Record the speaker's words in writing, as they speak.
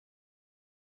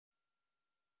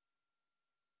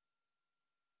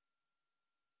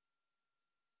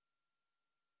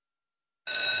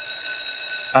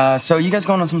So you guys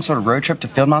going on some sort of road trip to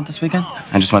Fieldmont this weekend?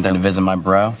 I just went there to visit my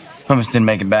bro. Almost didn't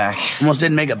make it back. Almost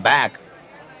didn't make it back.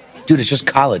 Dude, it's just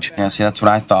college. Yeah, see, that's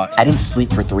what I thought. I didn't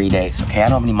sleep for 3 days, okay? I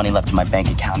don't have any money left in my bank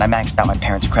account. I maxed out my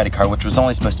parents' credit card, which was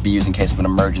only supposed to be used in case of an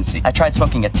emergency. I tried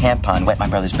smoking a tampon, wet my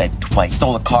brother's bed twice.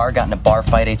 Stole a car, got in a bar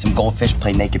fight, ate some goldfish,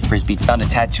 played naked frisbee, found a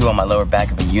tattoo on my lower back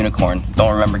of a unicorn.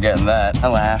 Don't remember getting that. I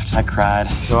laughed, I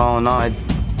cried. So all in all, I'd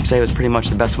say it was pretty much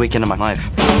the best weekend of my life.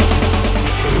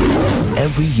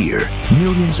 Every year,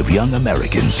 millions of young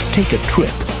Americans take a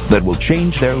trip that will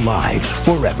change their lives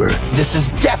forever. This is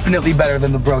definitely better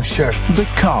than the brochure. The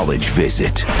college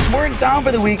visit. We're in town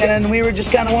for the weekend, and we were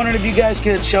just kind of wondering if you guys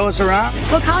could show us around.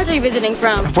 What college are you visiting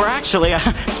from? We're actually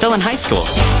still in high school.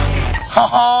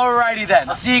 Alrighty then.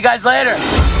 I'll see you guys later.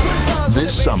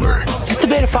 This summer. Is this the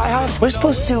Beta Phi house? We're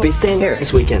supposed to be staying here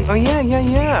this weekend. Oh,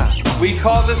 yeah. We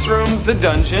call this room the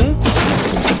dungeon.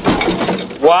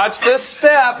 Watch this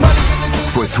step.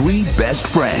 For three best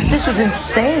friends. This is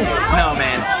insane. No,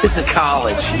 man. This is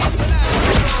college.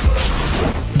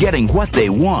 Getting what they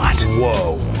want.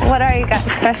 Whoa. What are you guys,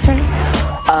 freshmen?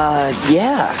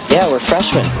 Yeah, we're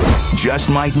freshmen. Just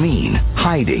might mean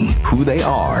hiding who they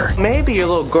are. Maybe your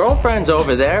little girlfriend's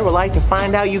over there would like to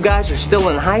find out you guys are still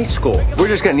in high school. We're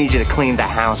just gonna need you to clean the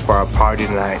house for our party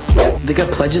tonight. They got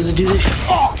pledges to do this?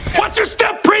 Oh, watch your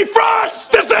step, pre-frosh!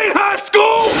 This ain't high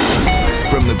school!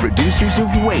 From the producers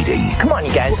of Waiting. Come on,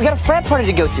 you guys. We got a frat party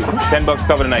to go to. $10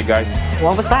 cover tonight, guys.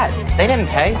 What was that? They didn't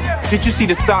pay. Did you see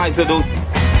the size of those?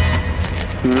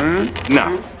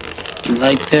 No. You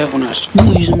like that when I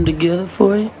squeeze them together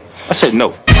for you? I said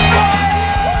no.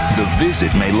 The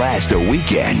visit may last a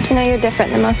weekend. You know you're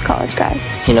different than most college guys.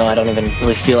 You know, I don't even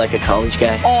really feel like a college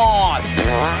guy.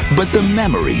 But the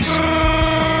memories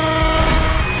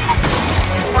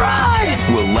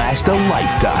will last a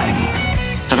lifetime.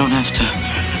 I don't have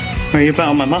to worry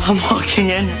about my mom walking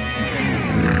in.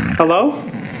 Hello?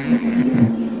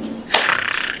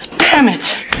 Damn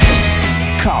it!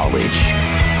 College.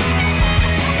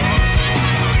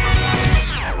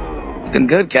 Looking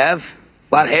good, Kev.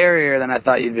 A lot hairier than I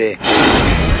thought you'd be.